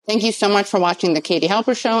Thank you so much for watching The Katie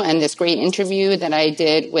Halper Show and this great interview that I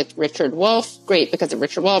did with Richard Wolff. Great because of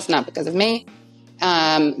Richard Wolff, not because of me.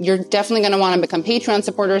 You're definitely going to want to become Patreon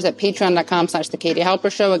supporters at patreon.com/The Katie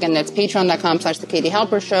Halper Show. Again, that's patreon.com/The Katie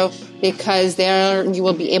Halper Show, because there you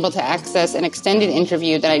will be able to access an extended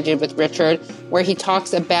interview that I did with Richard, where he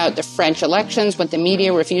talks about the French elections, what the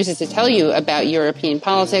media refuses to tell you about European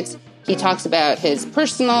politics. He talks about his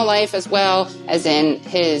personal life as well, as in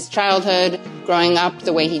his childhood, growing up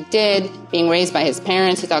the way he did, being raised by his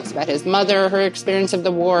parents. He talks about his mother, her experience of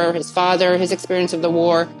the war, his father, his experience of the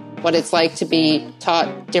war, what it's like to be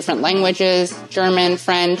taught different languages, German,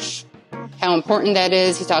 French, how important that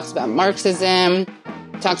is. He talks about Marxism.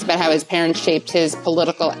 He talks about how his parents shaped his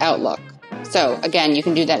political outlook. So again, you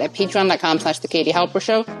can do that at patreon.com/The Katie Halper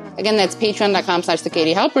Show. Again, that's patreon.com/The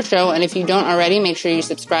Katie Halper Show. And if you don't already, make sure you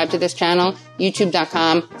subscribe to this channel,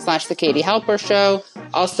 youtube.com/The Katie Halper Show.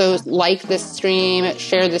 Also like this stream,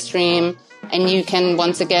 share the stream. And you can,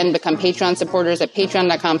 once again, become Patreon supporters at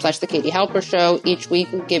patreon.com/The Katie Halper Show. Each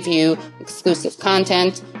week we give you exclusive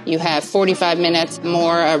content. You have 45 minutes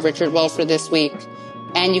more of Richard Wolff for this week.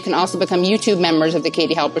 And you can also become YouTube members of The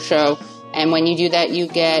Katie Halper Show. And when you do that, you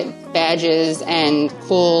get badges and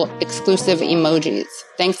cool exclusive emojis.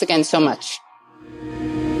 Thanks again so much.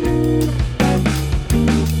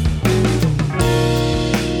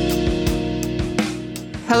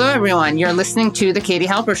 Hello, everyone. You're listening to The Katie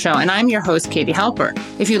Halper Show, and I'm your host, Katie Halper.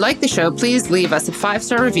 If you like the show, please leave us a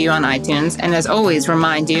 5-star review on iTunes. And as always,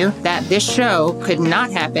 remind you that this show could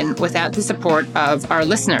not happen without the support of our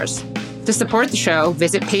listeners. To support the show,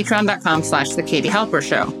 visit patreon.com/The Katie Halper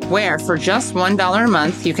Show, where for just $1 a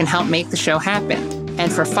month, you can help make the show happen.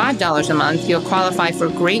 And for $5 a month, you'll qualify for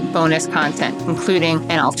great bonus content, including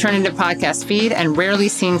an alternative podcast feed and rarely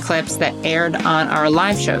seen clips that aired on our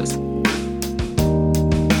live shows.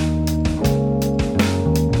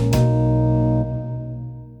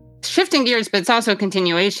 Shifting gears, but it's also a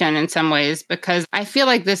continuation in some ways, because I feel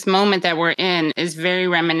like this moment that we're in is very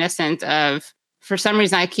reminiscent of, for some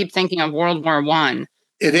reason, I keep thinking of World War I.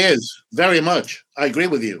 It is, very much. I agree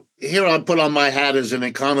with you. Here I put on my hat as an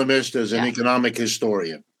economist, as an economic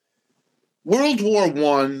historian. World War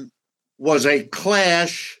I was a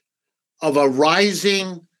clash of a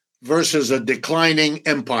rising versus a declining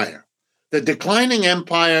empire. The declining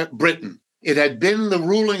empire, Britain, it had been the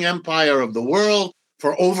ruling empire of the world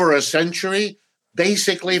for over a century,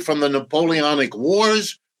 basically from the Napoleonic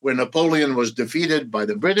Wars, where Napoleon was defeated by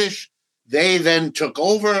the British. They then took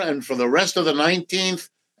over, and for the rest of the 19th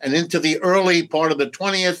and into the early part of the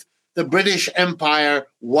 20th, the British Empire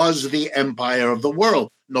was the empire of the world.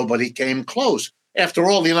 Nobody came close. After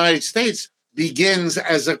all, the United States begins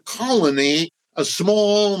as a colony, a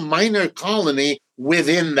small, minor colony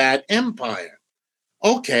within that empire.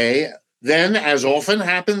 Okay, then, as often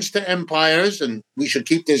happens to empires, and we should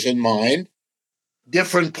keep this in mind,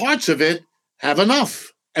 different parts of it have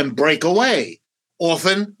enough and break away,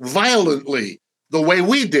 often violently, the way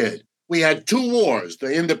we did. We had 2 wars,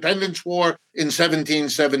 the Independence War in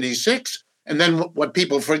 1776, and then what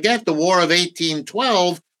people forget, the War of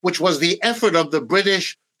 1812, which was the effort of the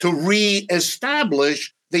British to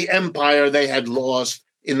reestablish the empire they had lost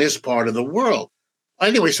in this part of the world.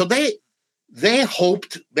 Anyway, so they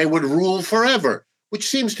hoped they would rule forever, which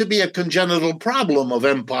seems to be a congenital problem of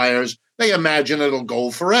empires. They imagine it'll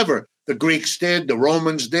go forever. The Greeks did, the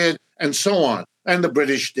Romans did, and so on. And the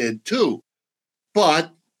British did too.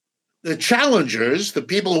 But the challengers, the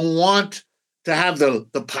people who want to have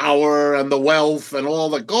the power and the wealth and all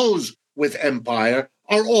that goes with empire,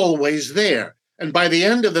 are always there. And by the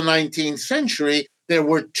end of the 19th century, there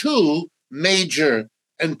were 2 major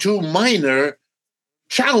and 2 minor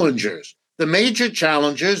challengers. The major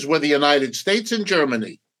challengers were the United States and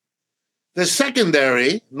Germany. The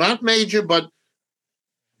secondary, not major, but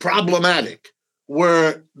problematic,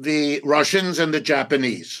 were the Russians and the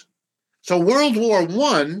Japanese. So World War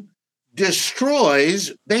I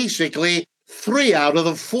destroys basically 3 out of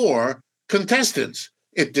the 4 contestants.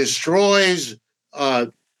 It destroys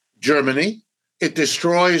Germany, it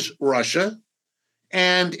destroys Russia,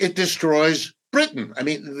 and it destroys Britain. I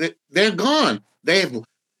mean, they're gone. They've,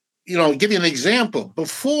 give you an example.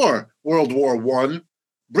 Before World War I,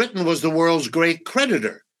 Britain was the world's great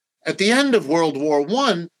creditor. At the end of World War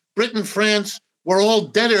I, Britain, France were all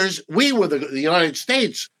debtors. We were the United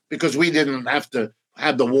States, because we didn't have to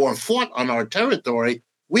have the war fought on our territory.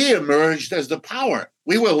 We emerged as the power.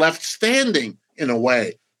 We were left standing in a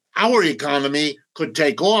way. Our economy could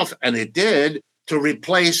take off, and it did, to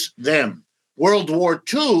replace them. World War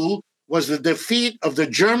II was the defeat of the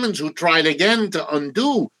Germans, who tried again to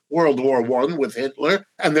undo World War I with Hitler,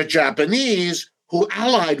 and the Japanese, who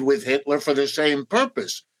allied with Hitler for the same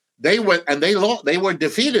purpose. They went and they were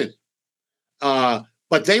defeated.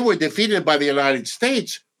 But they were defeated by the United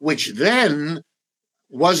States, which then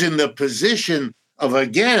was in the position of,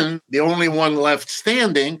 again, the only one left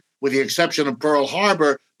standing, with the exception of Pearl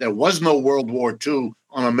Harbor. There was no World War II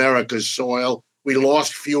on America's soil. We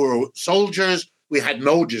lost fewer soldiers. We had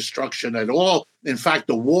no destruction at all. In fact,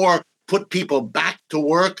 the war put people back to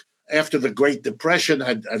work after the Great Depression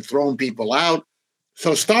had thrown people out.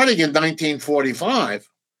 So starting in 1945,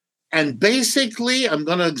 and basically, I'm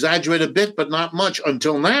going to exaggerate a bit, but not much,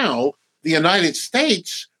 until now, the United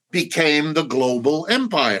States became the global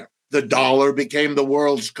empire. The dollar became the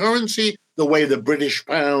world's currency, the way the British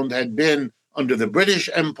pound had been under the British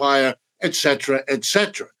Empire, etc.,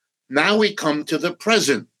 etc. Now we come to the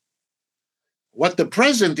present. What the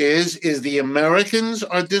present is the Americans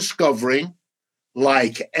are discovering,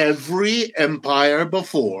 like every empire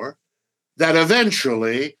before, that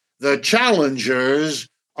eventually the challengers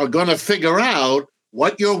are going to figure out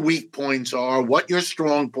what your weak points are, what your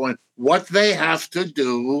strong point, what they have to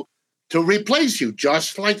do to replace you,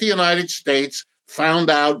 just like the United States found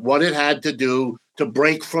out what it had to do to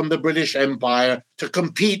break from the British Empire, to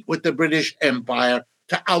compete with the British Empire,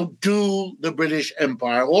 to outdo the British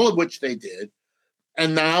Empire, all of which they did.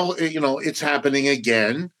 And now, it's happening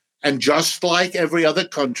again. And just like every other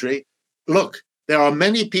country, look, there are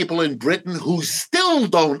many people in Britain who still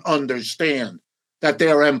don't understand that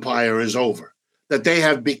their empire is over, that they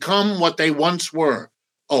have become what they once were,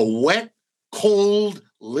 a wet, cold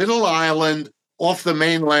little island off the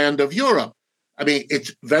mainland of Europe. I mean,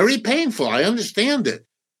 it's very painful. I understand it.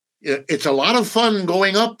 It's a lot of fun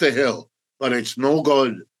going up the hill, but it's no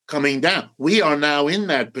good coming down. We are now in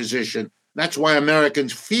that position. That's why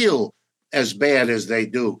Americans feel as bad as they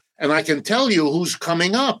do. And I can tell you who's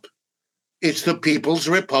coming up. It's the People's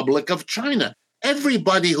Republic of China.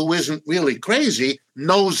 Everybody who isn't really crazy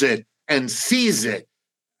knows it and sees it.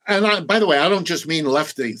 And by the way, I don't just mean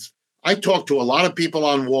lefties. I talk to a lot of people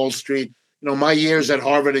on Wall Street. My years at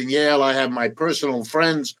Harvard and Yale, I have my personal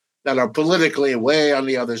friends that are politically way on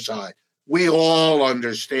the other side. We all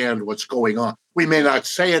understand what's going on. We may not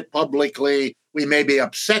say it publicly. We may be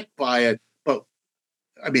upset by it. But,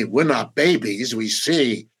 we're not babies. We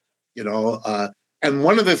see, and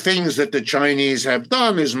one of the things that the Chinese have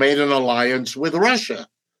done is made an alliance with Russia.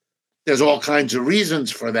 There's all kinds of reasons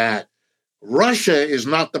for that. Russia is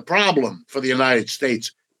not the problem for the United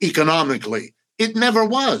States economically. It never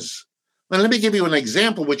was. Now, let me give you an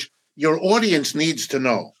example which your audience needs to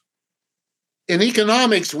know. In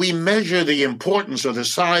economics, we measure the importance or the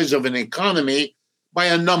size of an economy by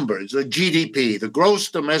a number, the GDP, the gross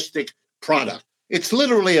domestic product. It's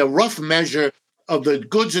literally a rough measure of the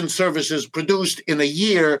goods and services produced in a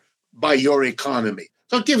year by your economy.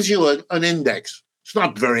 So it gives you an index. It's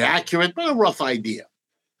not very accurate, but a rough idea.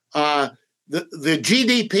 The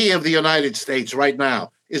GDP of the United States right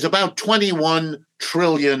now is about $21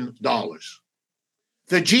 trillion.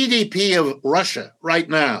 The GDP of Russia right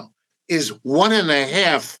now is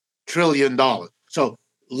 $1.5 trillion. So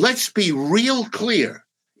let's be real clear.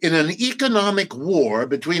 In an economic war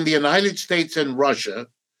between the United States and Russia,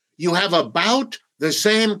 you have about the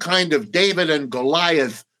same kind of David and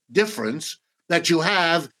Goliath difference that you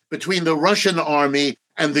have between the Russian army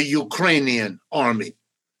and the Ukrainian army.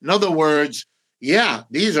 In other words, yeah,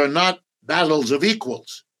 these are not battles of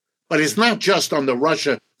equals, but it's not just on the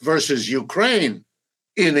Russia versus Ukraine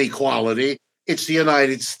inequality. It's the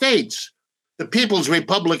United States. The People's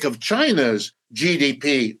Republic of China's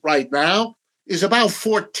GDP right now is about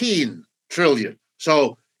 14 trillion.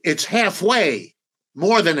 So it's halfway,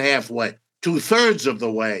 more than halfway, 2/3 of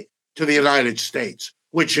the way to the United States,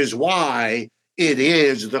 which is why it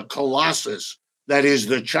is the colossus that is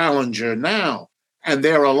the challenger now. And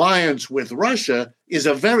their alliance with Russia is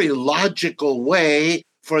a very logical way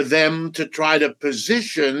for them to try to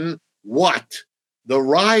position what? The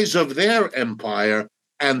rise of their empire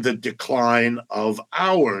and the decline of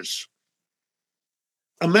ours.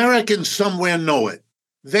 Americans somewhere know it.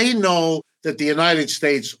 They know that the United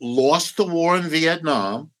States lost the war in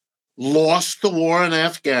Vietnam, lost the war in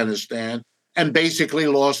Afghanistan, and basically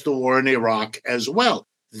lost the war in Iraq as well.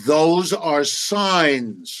 Those are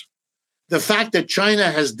signs. The fact that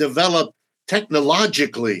China has developed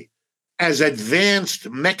technologically as advanced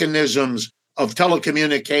mechanisms of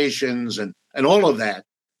telecommunications and all of that,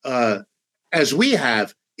 as we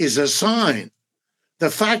have, is a sign.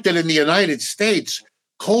 The fact that in the United States,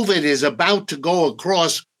 COVID is about to go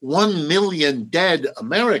across 1 million dead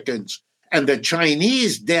Americans, and the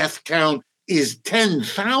Chinese death count is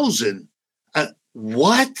 10,000.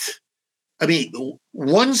 What?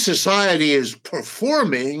 one society is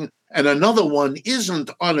performing and another one isn't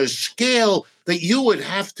on a scale that you would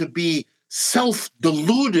have to be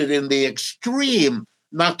self-deluded in the extreme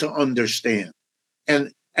not to understand.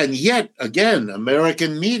 And yet, again,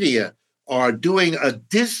 American media are doing a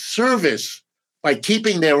disservice by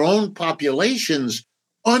keeping their own populations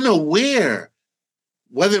unaware,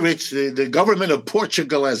 whether it's the government of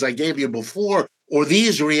Portugal, as I gave you before, or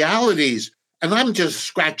these realities. And I'm just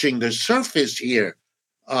scratching the surface here.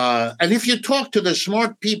 And if you talk to the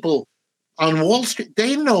smart people on Wall Street,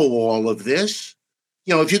 they know all of this.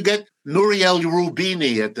 You know, if you get Nouriel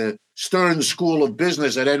Roubini at the Stern School of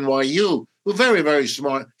Business at NYU, who's very, very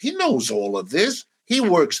smart, he knows all of this. He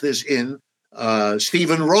works this in.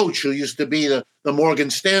 Stephen Roach, who used to be the Morgan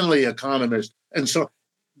Stanley economist. And so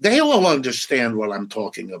they all understand what I'm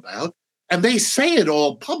talking about. And they say it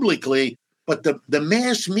all publicly, but the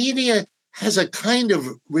mass media has a kind of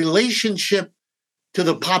relationship to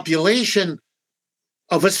the population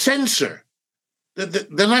of a censor. They're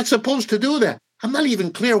not supposed to do that. I'm not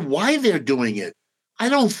even clear why they're doing it. I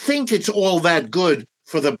don't think it's all that good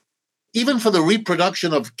even for the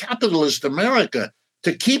reproduction of capitalist America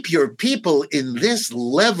to keep your people in this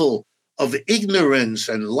level of ignorance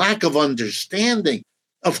and lack of understanding.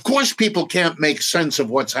 Of course, people can't make sense of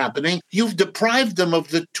what's happening. You've deprived them of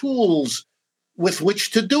the tools with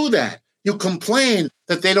which to do that. You complain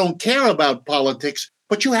that they don't care about politics,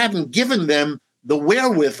 but you haven't given them the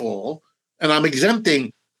wherewithal. And I'm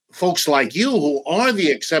exempting folks like you who are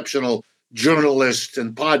the exceptional journalists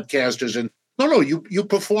and podcasters. And no, you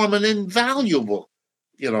perform an invaluable.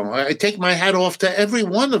 I take my hat off to every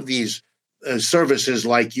one of these services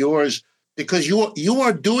like yours, because you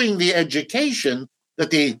are doing the education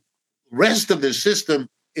that the rest of the system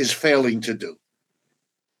is failing to do.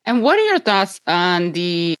 And what are your thoughts on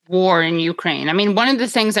the war in Ukraine? I mean, one of the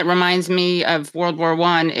things that reminds me of World War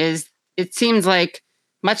I is it seems like,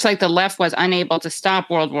 much like the left was unable to stop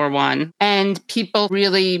World War I, and people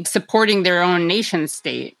really supporting their own nation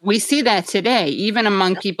state. We see that today, even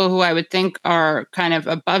among people who I would think are kind of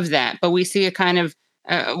above that. But we see a kind of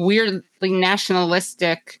weirdly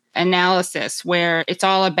nationalistic analysis where it's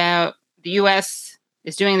all about the U.S.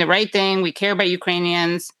 is doing the right thing. We care about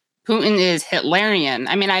Ukrainians. Putin is Hitlerian.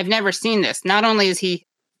 I mean, I've never seen this. Not only is he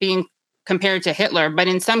being compared to Hitler, but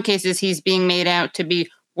in some cases, he's being made out to be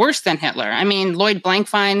worse than Hitler. I mean, Lloyd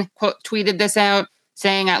Blankfein tweeted this out,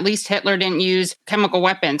 saying at least Hitler didn't use chemical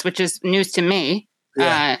weapons, which is news to me.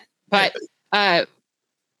 Yeah. But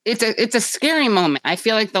it's a scary moment. I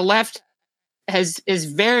feel like the left has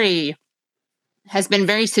been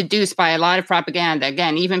very seduced by a lot of propaganda.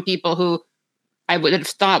 Again, even people who I would have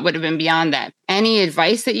thought would have been beyond that. Any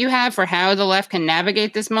advice that you have for how the left can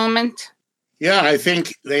navigate this moment? Yeah, I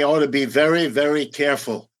think they ought to be very, very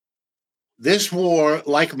careful. This war,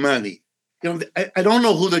 like many, I don't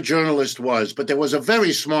know who the journalist was, but there was a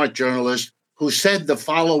very smart journalist who said the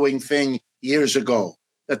following thing years ago,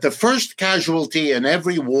 that the first casualty in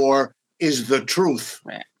every war is the truth.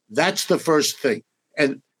 Right. That's the first thing.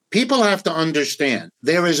 And people have to understand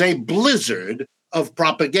there is a blizzard of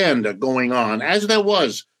propaganda going on, as there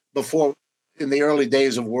was before in the early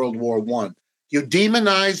days of World War I. You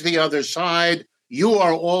demonize the other side. You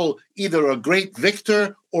are all either a great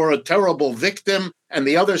victor or a terrible victim, and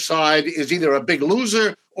the other side is either a big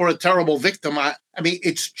loser or a terrible victim. I mean,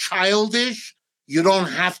 it's childish. You don't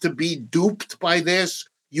have to be duped by this.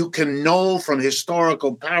 You can know from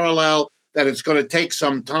historical parallel that it's going to take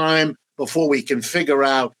some time before we can figure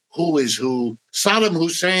out who is who. Saddam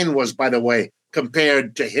Hussein was, by the way,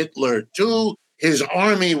 compared to Hitler too. His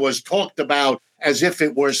army was talked about as if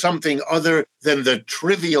it were something other than the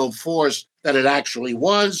trivial force that it actually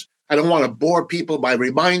was. I don't want to bore people by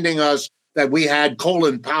reminding us that we had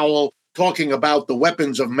Colin Powell talking about the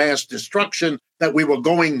weapons of mass destruction that we were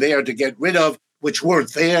going there to get rid of, which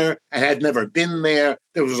weren't there and had never been there.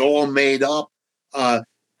 It was all made up.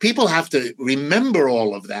 People have to remember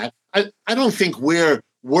all of that. I don't think we're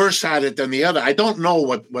worse at it than the other. I don't know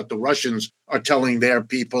what the Russians are telling their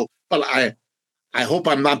people, but I hope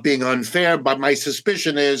I'm not being unfair, but my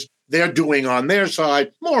suspicion is they're doing on their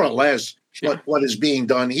side, more or less, what is being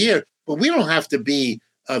done here. But we don't have to be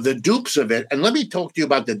the dupes of it. And let me talk to you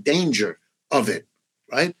about the danger of it,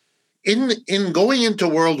 right? In going into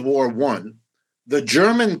World War I, the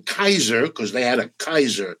German Kaiser, because they had a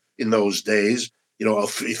Kaiser in those days, a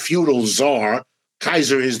feudal czar.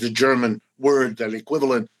 Kaiser is the German word that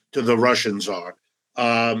equivalent to the Russian czar,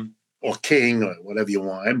 or king, or whatever you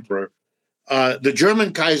want, emperor. The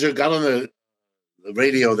German Kaiser got on the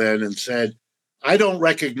radio then and said, I don't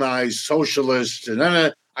recognize socialists, and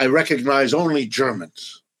I recognize only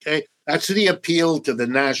Germans. Okay, That's the appeal to the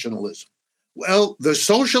nationalism. Well, the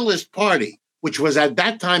Socialist Party, which was at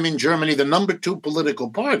that time in Germany the number 2 political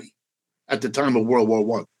party at the time of World War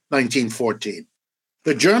I, 1914,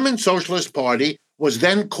 the German Socialist Party was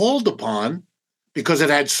then called upon, because it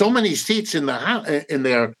had so many seats in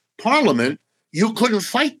their parliament, you couldn't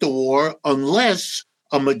fight the war unless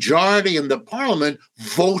a majority in the parliament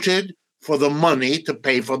voted for the money to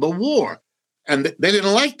pay for the war. And they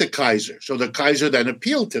didn't like the Kaiser, so the Kaiser then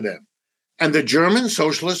appealed to them. And the German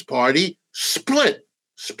Socialist Party split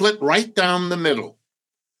right down the middle.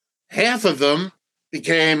 Half of them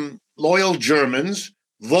became loyal Germans,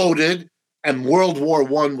 voted, and World War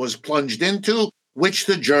I was plunged into, which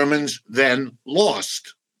the Germans then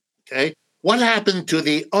lost. Okay? What happened to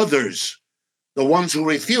the others, the ones who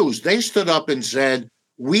refused? They stood up and said,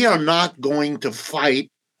 we are not going to fight,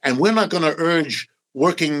 and we're not going to urge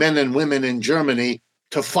working men and women in Germany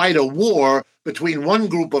to fight a war between one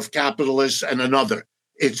group of capitalists and another.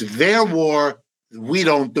 It's their war. We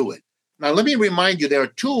don't do it. Now, let me remind you, there are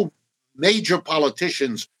 2 major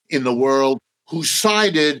politicians in the world who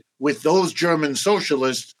sided with those German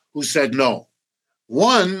socialists who said no.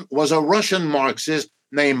 One was a Russian Marxist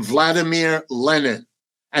named Vladimir Lenin,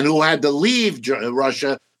 and who had to leave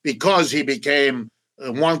Russia because he became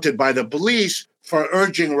wanted by the police for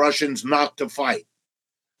urging Russians not to fight.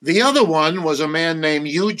 The other one was a man named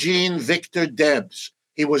Eugene Victor Debs.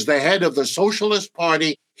 He was the head of the Socialist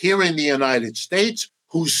Party here in the United States,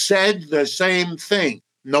 who said the same thing.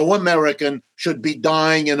 No American should be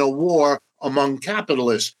dying in a war among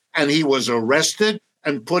capitalists. And he was arrested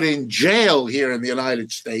and put in jail here in the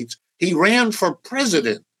United States. He ran for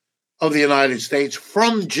president of the United States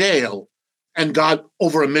from jail and got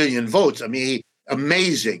over 1 million votes. I mean,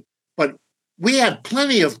 amazing. But we have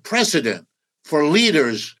plenty of precedent for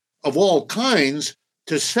leaders of all kinds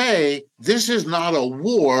to say this is not a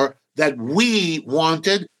war that we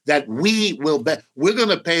wanted, that we will bet. We're going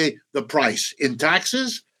to pay the price in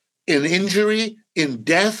taxes, in injury, in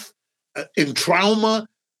death, in trauma.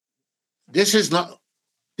 This is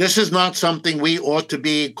not something we ought to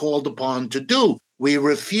be called upon to do. We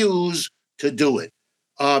refuse to do it.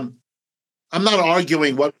 I'm not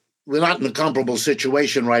arguing we're not in a comparable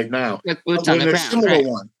situation right now. With boots we're on the in a ground, similar right.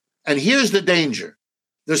 one. And here's the danger.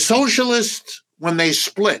 The socialists, when they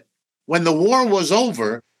split, when the war was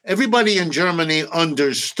over, everybody in Germany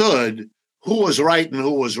understood who was right and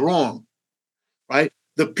who was wrong, right?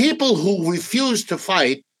 The people who refused to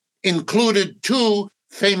fight included 2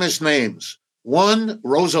 famous names. One,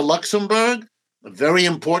 Rosa Luxemburg, a very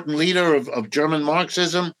important leader of German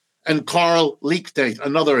Marxism, and Karl Liebknecht,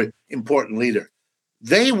 another important leader.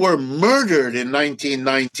 They were murdered in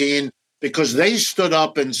 1919 because they stood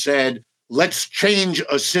up and said, let's change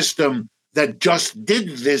a system that just did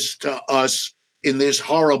this to us in this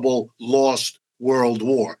horrible lost world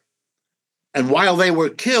war. And while they were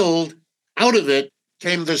killed, out of it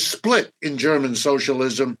came the split in German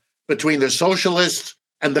socialism between the socialists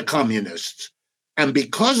and the communists. And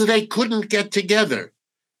because they couldn't get together,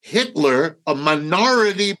 Hitler, a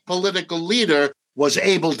minority political leader, was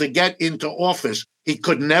able to get into office. He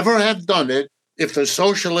could never have done it if the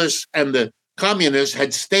socialists and the communists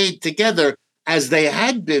had stayed together as they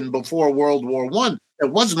had been before World War I. There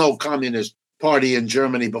was no communist party in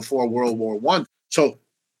Germany before World War I. So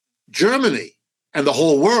Germany and the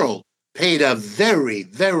whole world paid a very,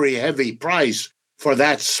 very heavy price for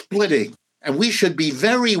that splitting. And we should be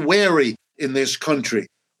very wary in this country,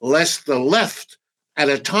 lest the left, at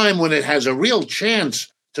a time when it has a real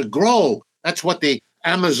chance to grow, that's what the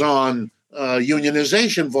Amazon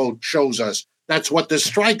unionization vote shows us. That's what the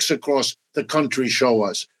strikes across the country show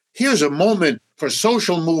us. Here's a moment for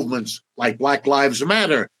social movements like Black Lives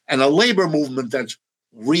Matter and a labor movement that's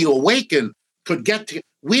reawakened could get to.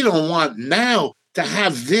 We don't want now to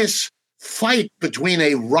have this fight between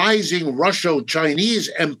a rising Russo-Chinese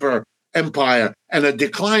empire and a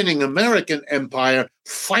declining American empire,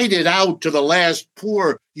 fight it out to the last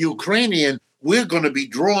poor Ukrainian. We're going to be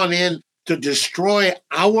drawn in to destroy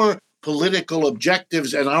our political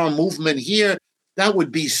objectives and our movement here. That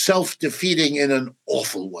would be self-defeating in an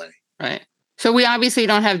awful way. Right. So we obviously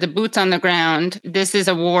don't have the boots on the ground. This is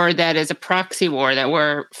a war that is a proxy war that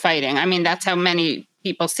we're fighting. I mean, that's how many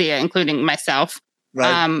people see it, including myself.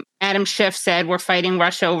 Right. Adam Schiff said, we're fighting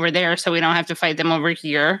Russia over there, so we don't have to fight them over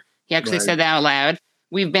here. He actually said that out loud.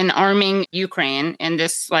 We've been arming Ukraine in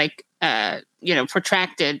this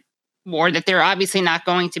protracted war that they're obviously not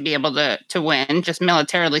going to be able to win, just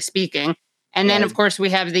militarily speaking. And then, of course, we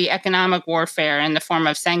have the economic warfare in the form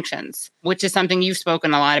of sanctions, which is something you've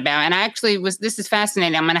spoken a lot about. And I actually this is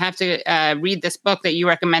fascinating. I'm going to have to read this book that you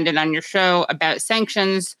recommended on your show about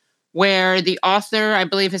sanctions, where the author, I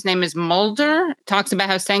believe his name is Mulder, talks about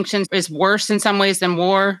how sanctions is worse in some ways than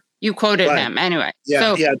war. You quoted him anyway.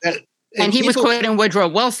 Yeah, so, and he was quoting Woodrow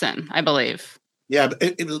Wilson, I believe. Yeah,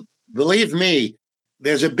 believe me,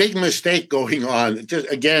 there's a big mistake going on.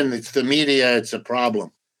 Again, it's the media, it's a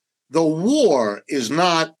problem. The war is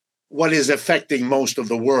not what is affecting most of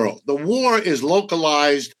the world. The war is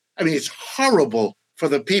localized. I mean, it's horrible for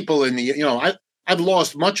the people in the, I've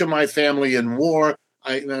lost much of my family in war.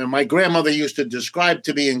 My grandmother used to describe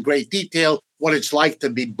to me in great detail what it's like to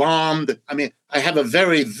be bombed. I mean, I have a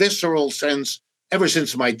very visceral sense ever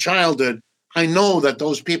since my childhood. I know that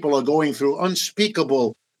those people are going through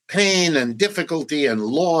unspeakable pain and difficulty and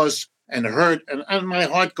loss and hurt, and my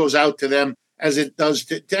heart goes out to them as it does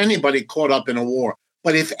to anybody caught up in a war.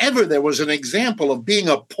 But if ever there was an example of being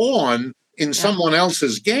a pawn in someone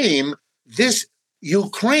else's game, this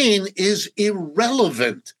Ukraine is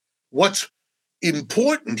irrelevant. What's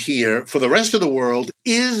important here for the rest of the world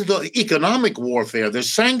is the economic warfare, the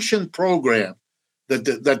sanction program that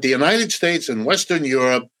the United States and Western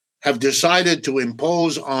Europe have decided to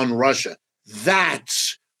impose on Russia.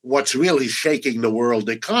 That's what's really shaking the world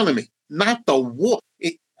economy, not the war.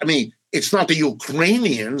 It's not the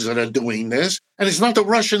Ukrainians that are doing this, and it's not the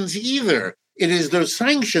Russians either. It is the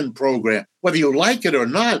sanction program. Whether you like it or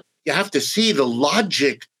not, you have to see the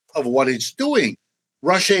logic of what it's doing.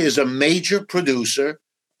 Russia is a major producer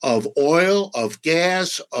of oil, of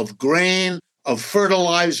gas, of grain, of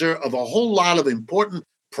fertilizer, of a whole lot of important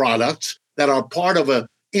products that are part of an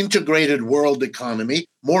integrated world economy,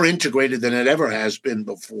 more integrated than it ever has been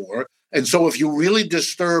before. And so if you really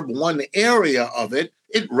disturb one area of it,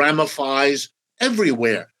 it ramifies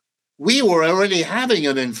everywhere. We were already having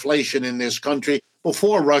an inflation in this country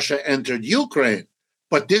before Russia entered Ukraine.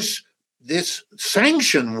 But this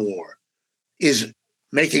sanction war is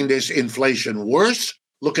making this inflation worse.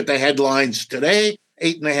 Look at the headlines today.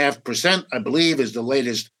 8.5%, I believe, is the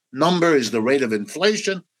latest number, is the rate of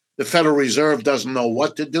inflation. The Federal Reserve doesn't know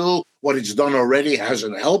what to do. What it's done already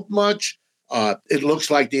hasn't helped much. It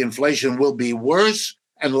looks like the inflation will be worse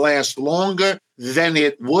and last longer than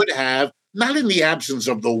it would have, not in the absence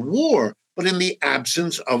of the war, but in the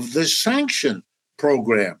absence of the sanction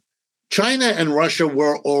program. China and Russia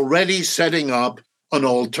were already setting up an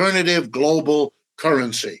alternative global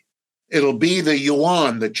currency. It'll be the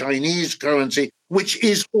yuan, the Chinese currency, which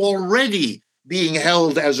is already being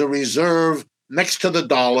held as a reserve next to the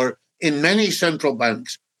dollar in many central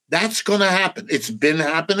banks. That's going to happen. It's been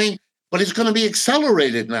happening, but it's going to be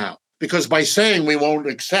accelerated now, because by saying we won't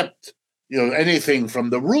accept anything from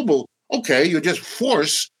the ruble, okay, you just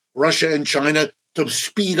force Russia and China to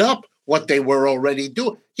speed up what they were already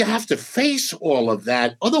doing. You have to face all of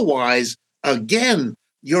that. Otherwise, again,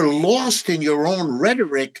 you're lost in your own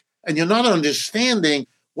rhetoric and you're not understanding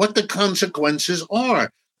what the consequences are.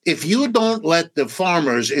 If you don't let the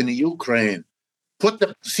farmers in Ukraine put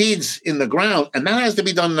the seeds in the ground, and that has to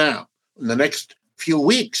be done now, in the next few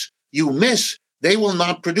weeks, they will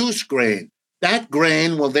not produce grain. That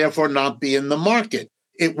grain will therefore not be in the market.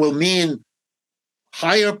 It will mean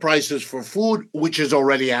higher prices for food, which is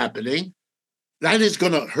already happening. That is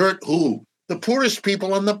going to hurt who? The poorest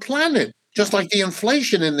people on the planet, just like the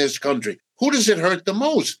inflation in this country. Who does it hurt the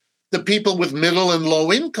most? The people with middle and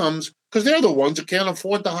low incomes, because they're the ones who can't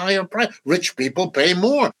afford the higher price. Rich people pay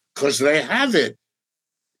more because they have it.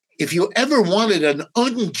 If you ever wanted an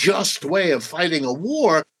unjust way of fighting a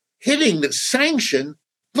war, hitting the sanction,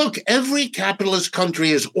 look, every capitalist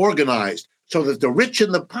country is organized so that the rich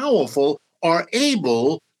and the powerful are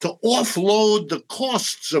able to offload the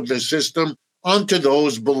costs of the system onto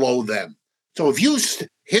those below them. So if you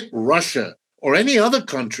hit Russia or any other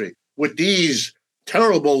country with these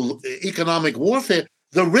terrible economic warfare,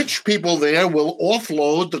 the rich people there will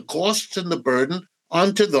offload the costs and the burden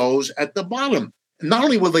onto those at the bottom. Not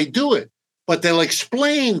only will they do it, but they'll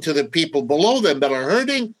explain to the people below them that are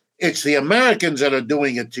hurting, it's the Americans that are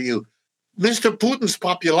doing it to you. Mr. Putin's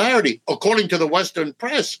popularity, according to the Western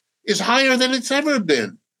press, is higher than it's ever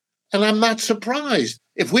been. And I'm not surprised.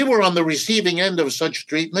 If we were on the receiving end of such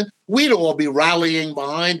treatment, we'd all be rallying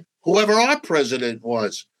behind whoever our president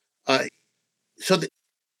was. So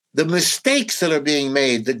the mistakes that are being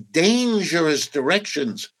made, the dangerous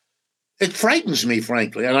directions, it frightens me,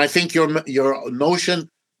 frankly. And I think your notion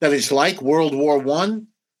that it's like World War I,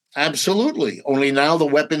 absolutely. Only now the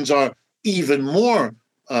weapons are even more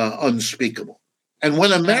unspeakable. And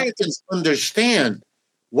when Americans understand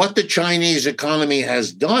what the Chinese economy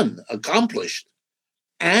has accomplished,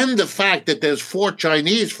 and the fact that there's 4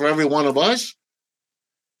 Chinese for every one of us,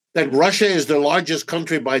 that Russia is the largest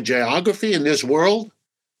country by geography in this world,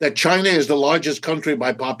 that China is the largest country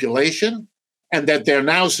by population, and that they're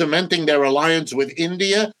now cementing their alliance with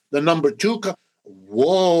India, the number two.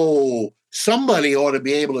 Whoa! Somebody ought to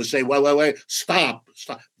be able to say, wait, stop.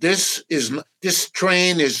 This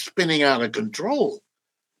train is spinning out of control.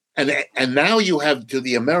 And now you have, to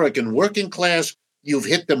the American working class, you've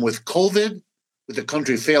hit them with COVID, but the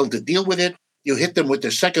country failed to deal with it. You hit them with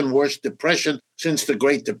the second worst depression since the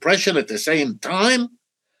Great Depression at the same time.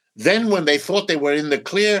 Then when they thought they were in the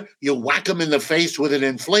clear, you whack them in the face with an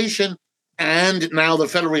inflation. And now the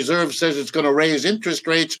Federal Reserve says it's going to raise interest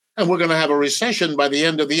rates and we're going to have a recession by the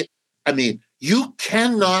end of the year. I mean, you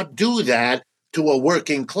cannot do that to a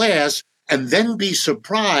working class and then be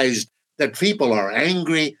surprised that people are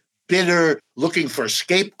angry, bitter, looking for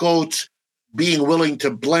scapegoats, being willing to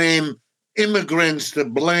blame immigrants, to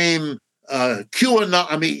blame QAnon.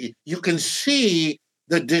 I mean, you can see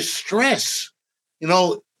the distress. You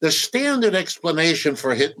know, the standard explanation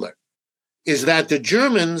for Hitler is that the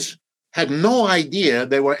Germans had no idea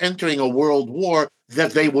they were entering a world war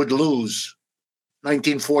that they would lose.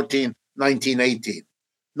 1914, 1918.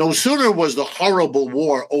 No sooner was the horrible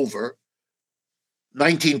war over,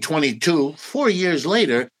 1922, 4 years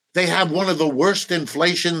later, they have one of the worst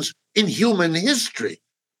inflations in human history.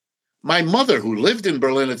 My mother, who lived in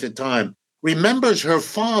Berlin at the time, remembers her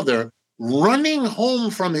father running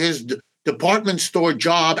home from his department store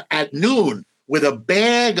job at noon with a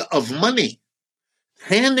bag of money,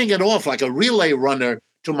 handing it off like a relay runner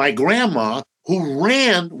to my grandma, who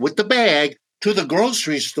ran with the bag to the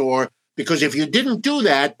grocery store, because if you didn't do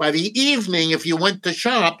that, by the evening, if you went to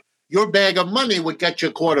shop, your bag of money would get you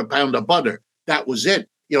a quarter pound of butter. That was it.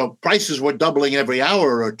 You know, prices were doubling every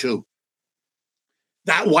hour or two.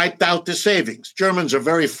 That wiped out the savings. Germans are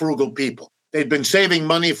very frugal people. They'd been saving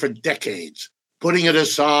money for decades, putting it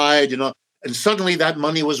aside, and suddenly that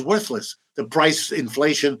money was worthless. The price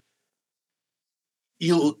inflation,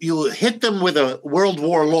 you hit them with a World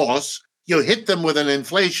War loss, you hit them with an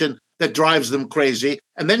inflation that drives them crazy,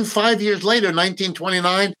 and then 5 years later,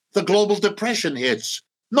 1929, the global depression hits.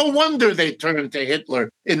 No wonder they turned to Hitler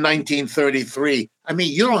in 1933. I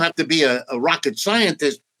mean, you don't have to be a rocket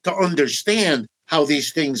scientist to understand how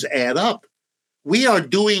these things add up. We are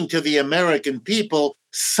doing to the American people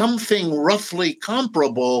something roughly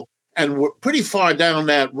comparable, and we're pretty far down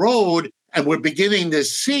that road, and we're beginning to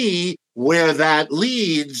see where that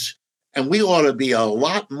leads, and we ought to be a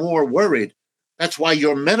lot more worried. That's why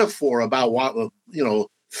your metaphor about what,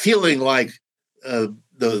 feeling like the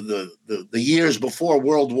years before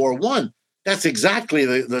World War I, that's exactly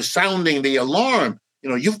the sounding the alarm.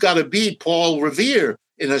 You've got to be Paul Revere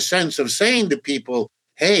in a sense of saying to people,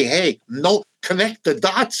 hey, no, connect the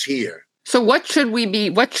dots here. So what should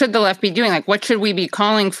the left be doing? Like, what should we be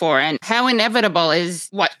calling for? And how inevitable is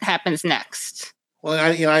what happens next?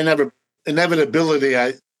 Well, inevitability,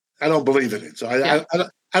 I don't believe in it. So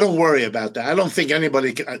I don't worry about that. I don't think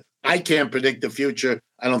anybody can. I can't predict the future.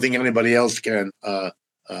 I don't think anybody else can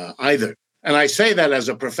either. And I say that as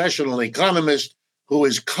a professional economist who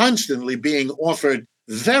is constantly being offered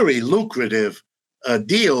very lucrative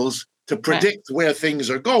deals to predict where things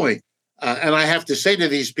are going. And I have to say to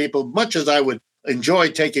these people, much as I would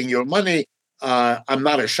enjoy taking your money, I'm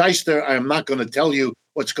not a shyster. I am not going to tell you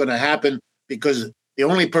what's going to happen, because the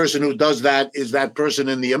only person who does that is that person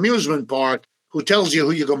in the amusement park who tells you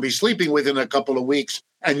who you're going to be sleeping with in a couple of weeks.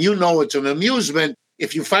 And it's an amusement.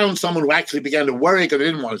 If you found someone who actually began to worry because they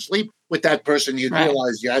didn't want to sleep with that person, you'd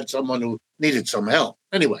realize you had someone who needed some help.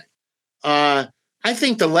 Anyway, I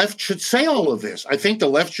think the left should say all of this. I think the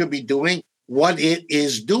left should be doing what it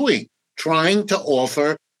is doing, trying to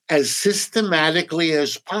offer as systematically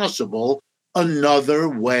as possible another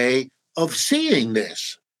way of seeing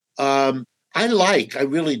this. I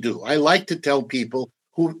really do. I like to tell people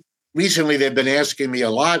who recently they've been asking me a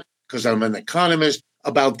lot, because I'm an economist,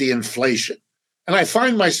 about the inflation. And I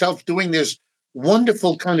find myself doing this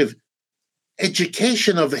wonderful kind of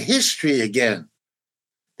education of history again.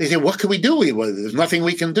 They say, what can we do? There's nothing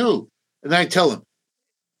we can do. And I tell them,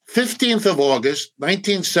 15th of August,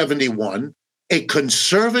 1971, a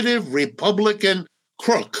conservative Republican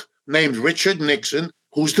crook named Richard Nixon,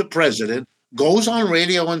 who's the president, goes on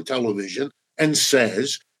radio and television and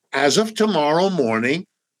says, as of tomorrow morning,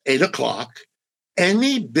 8 o'clock,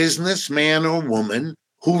 any businessman or woman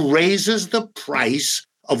who raises the price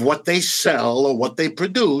of what they sell or what they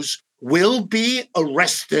produce will be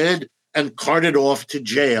arrested and carted off to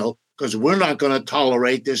jail, because we're not going to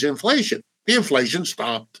tolerate this inflation. The inflation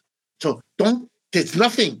stopped. So there's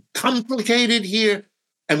nothing complicated here.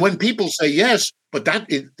 And when people say yes, but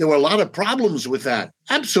there were a lot of problems with that.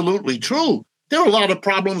 Absolutely true. There are a lot of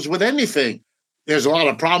problems with anything. There's a lot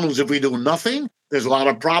of problems if we do nothing. There's a lot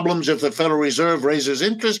of problems if the Federal Reserve raises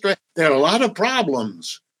interest rate. There are a lot of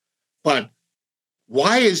problems. But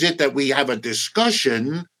why is it that we have a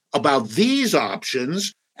discussion about these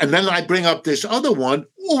options, and then I bring up this other one,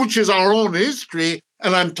 which is our own history,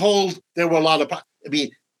 and I'm told there were a lot of...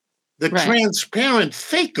 the transparent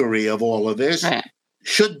fakery of all of this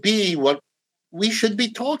should be what we should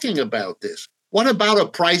be talking about this. What about a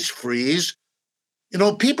price freeze?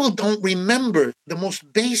 People don't remember the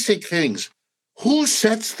most basic things. Who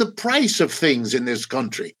sets the price of things in this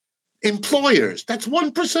country? Employers. That's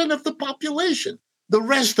 1% of the population. The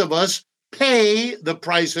rest of us pay the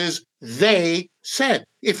prices they set.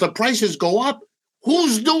 If the prices go up,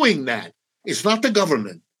 who's doing that? It's not the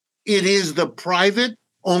government. It is the private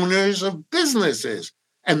owners of businesses.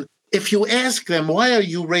 And if you ask them, why are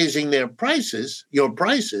you raising your prices,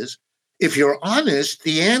 if you're honest,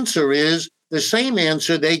 the answer is the same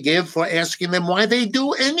answer they give for asking them why they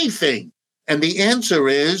do anything. And the answer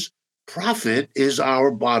is profit is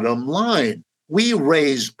our bottom line. We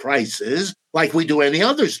raise prices like we do any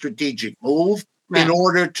other strategic move in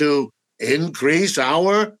order to increase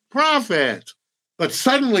our profit. But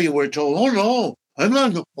suddenly we're told,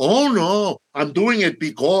 I'm doing it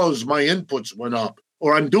because my inputs went up,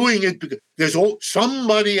 or I'm doing it because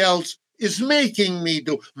somebody else is making me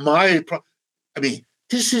do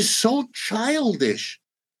this is so childish.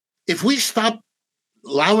 If we stop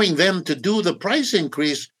allowing them to do the price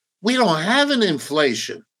increase, we don't have an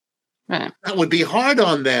inflation. That would be hard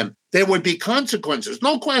on them. There would be consequences,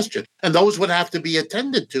 no question, and those would have to be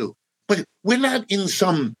attended to. But we're not in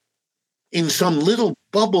some little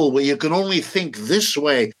bubble where you can only think this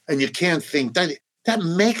way and you can't think that. That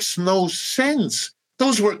makes no sense.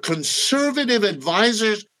 Those were conservative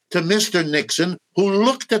advisors to Mr. Nixon who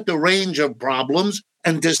looked at the range of problems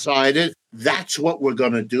and decided that's what we're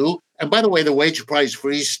going to do. And by the way, the wage price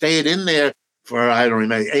freeze stayed in there for, 8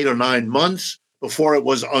 or 9 months before it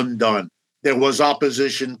was undone. There was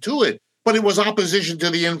opposition to it, but it was opposition to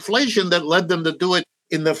the inflation that led them to do it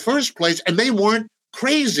in the first place. And they weren't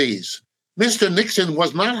crazies. Mr. Nixon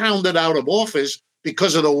was not hounded out of office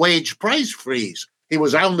because of the wage price freeze. He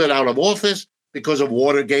was hounded out of office because of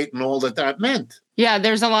Watergate and all that meant. Yeah,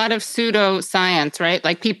 there's a lot of pseudoscience, right?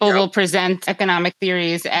 Like people will present economic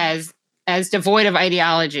theories as devoid of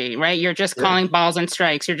ideology, right? You're just calling balls and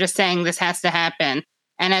strikes. You're just saying this has to happen.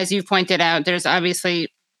 And as you pointed out, there's obviously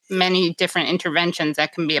many different interventions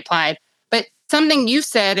that can be applied. But something you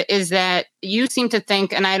said is that you seem to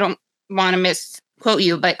think, and I don't want to misquote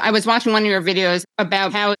you, but I was watching one of your videos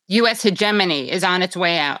about how U.S. hegemony is on its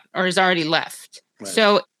way out or is already left. Right.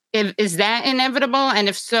 So is that inevitable? And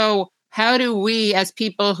if so, how do we as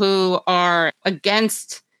people who are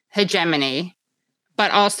against hegemony,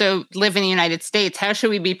 but also live in the United States, how should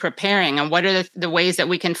we be preparing? And what are the ways that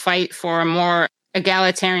we can fight for a more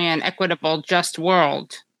egalitarian, equitable, just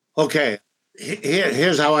world? Okay,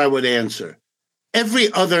 here's how I would answer.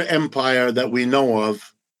 Every other empire that we know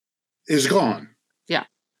of is gone. Yeah.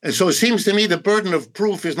 And so it seems to me the burden of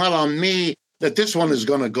proof is not on me that this one is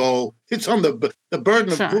going to go. It's on the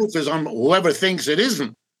burden of proof is on whoever thinks it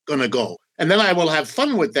isn't going to go. And then I will have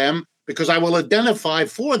fun with them because I will identify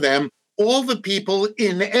for them all the people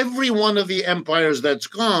in every one of the empires that's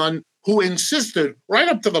gone who insisted right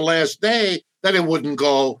up to the last day that it wouldn't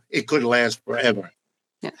go. It could last forever.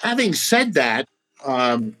 Yeah. Having said that,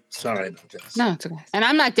 sorry about this. No, it's okay. And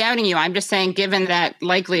I'm not doubting you. I'm just saying, given that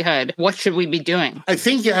likelihood, what should we be doing? I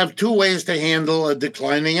think you have two ways to handle a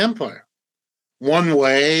declining empire. One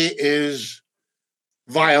way is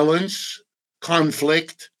violence,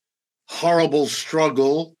 conflict, horrible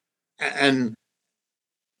struggle, and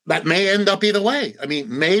that may end up either way. I mean,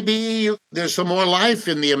 maybe there's some more life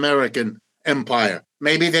in the American empire.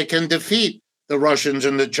 Maybe they can defeat the Russians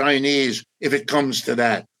and the Chinese if it comes to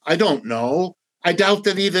that. I don't know. I doubt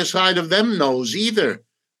that either side of them knows either.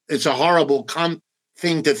 It's a horrible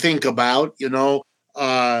thing to think about, and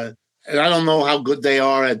I don't know how good they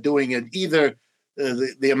are at doing it either.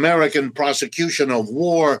 The American prosecution of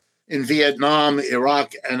war in Vietnam,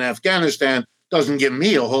 Iraq, and Afghanistan doesn't give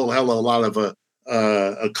me a whole hell of a lot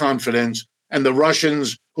of confidence. And the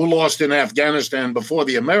Russians who lost in Afghanistan before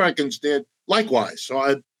the Americans did, likewise.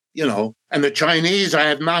 So and the Chinese, I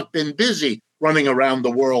have not been busy running around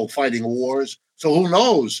the world fighting wars. So who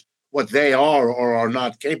knows what they are or are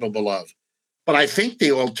not capable of. But I think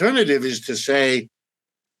the alternative is to say,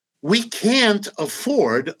 we can't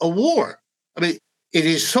afford a war. I mean, it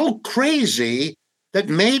is so crazy that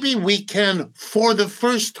maybe we can, for the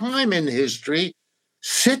first time in history,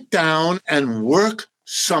 sit down and work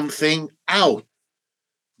something out.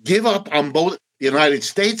 Give up on both. The United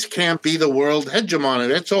States can't be the world hegemon,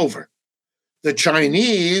 and it's over. The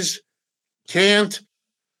Chinese can't,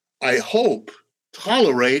 I hope,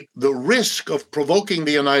 tolerate the risk of provoking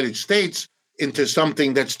the United States into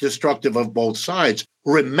something that's destructive of both sides,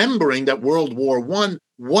 remembering that World War I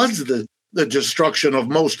was the destruction of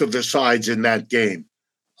most of the sides in that game.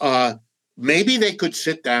 Maybe they could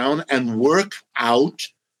sit down and work out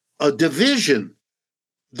a division.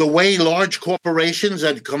 The way large corporations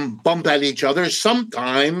that come bump at each other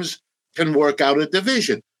sometimes can work out a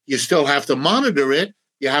division. You still have to monitor it.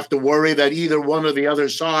 You have to worry that either one or the other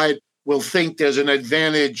side will think there's an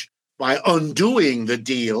advantage by undoing the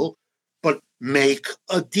deal, but make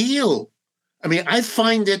a deal. I mean, I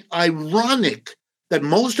find it ironic that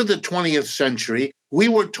most of the 20th century, we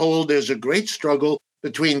were told there's a great struggle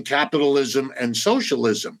between capitalism and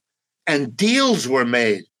socialism, and deals were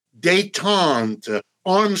made. Détente,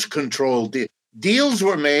 arms control deals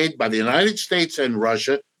were made by the United States and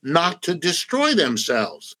Russia not to destroy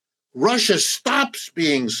themselves. Russia stops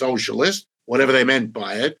being socialist, whatever they meant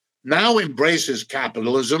by it, now embraces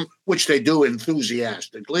capitalism, which they do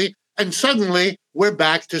enthusiastically, and suddenly we're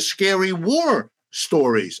back to scary war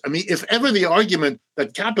stories. I mean, if ever the argument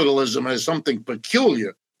that capitalism has something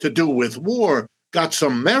peculiar to do with war got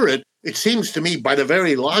some merit, it seems to me, by the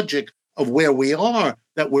very logic of where we are,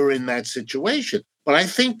 that we're in that situation. But I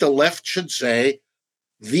think the left should say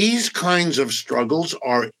these kinds of struggles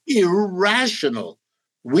are irrational.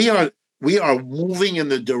 We are moving in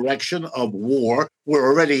the direction of war. We're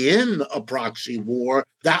already in a proxy war.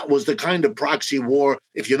 That was the kind of proxy war,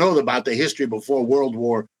 if you know about the history before World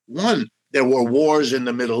War I, there were wars in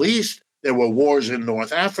the Middle East. There were wars in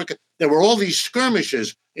North Africa. There were all these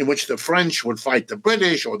skirmishes in which the French would fight the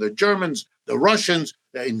British or the Germans, the Russians,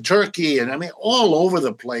 in Turkey, and I mean, all over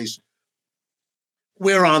the place.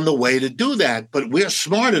 We're on the way to do that, but we're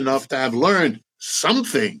smart enough to have learned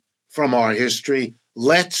something from our history.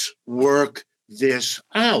 Let's work this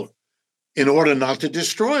out in order not to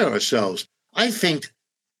destroy ourselves. I think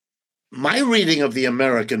my reading of the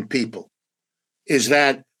American people is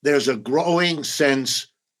that there's a growing sense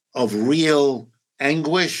of real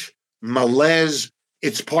anguish, malaise.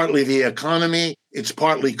 It's partly the economy, it's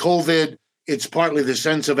partly COVID, it's partly the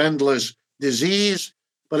sense of endless disease.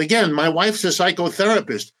 But again, my wife's a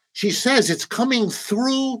psychotherapist. She says it's coming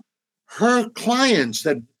through her clients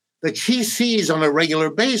that she sees on a regular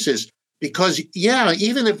basis. Because, yeah,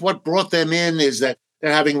 even if what brought them in is that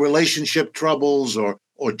they're having relationship troubles or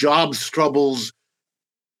jobs troubles,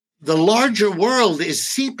 the larger world is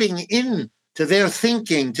seeping in to their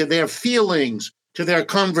thinking, to their feelings, to their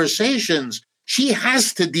conversations. She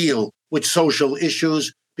has to deal with social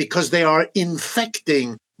issues because they are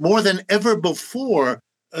infecting more than ever before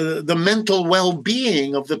the mental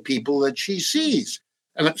well-being of the people that she sees.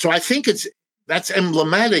 And so I think that's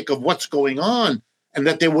emblematic of what's going on, and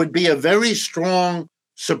that there would be a very strong,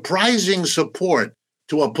 surprising support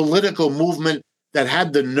to a political movement that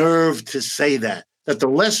had the nerve to say that the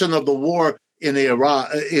lesson of the war in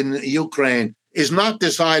Ukraine is not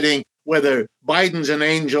deciding whether Biden's an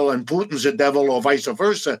angel and Putin's a devil or vice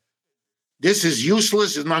versa. This is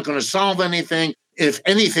useless. It's not going to solve anything. If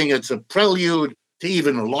anything, it's a prelude to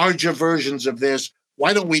even larger versions of this.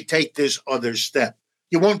 Why don't we take this other step?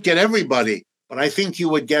 You won't get everybody, but I think you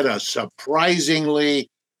would get a surprisingly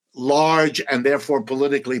large and therefore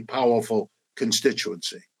politically powerful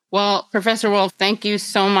constituency. Well, Professor Wolff, thank you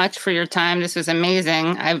so much for your time. This was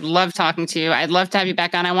amazing. I've loved talking to you. I'd love to have you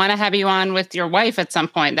back on. I want to have you on with your wife at some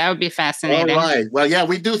point. That would be fascinating. All right. Well, yeah,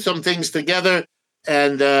 we do some things together.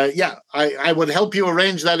 And I would help you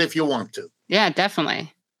arrange that if you want to. Yeah,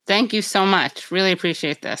 definitely. Thank you so much. Really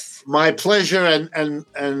appreciate this. My pleasure.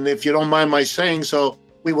 And if you don't mind my saying so,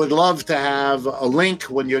 we would love to have a link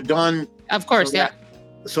when you're done. Of course,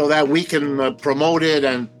 so that we can promote it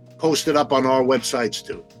and post it up on our websites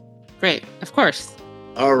too. Great. Of course.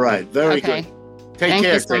 All right. Very good. Take care. Thank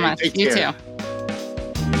you so much. Take you care. too.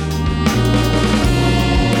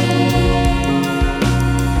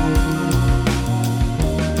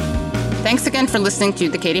 Thanks again for listening to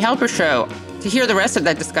The Katie Halper Show. To hear the rest of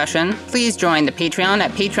that discussion, please join the Patreon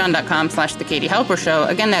at patreon.com/The Katie Halper Show.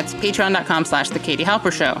 Again, that's patreon.com/The Katie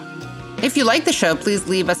Halper Show. If you like the show, please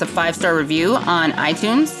leave us a 5-star review on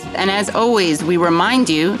iTunes. And as always, we remind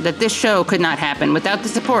you that this show could not happen without the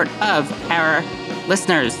support of our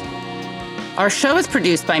listeners. Our show is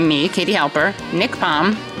produced by me, Katie Halper, Nick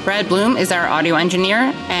Palm. Brad Bloom is our audio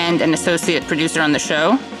engineer and an associate producer on the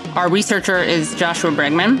show. Our researcher is Joshua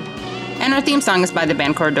Bregman. And our theme song is by the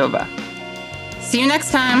band Cordova. See you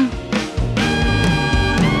next time.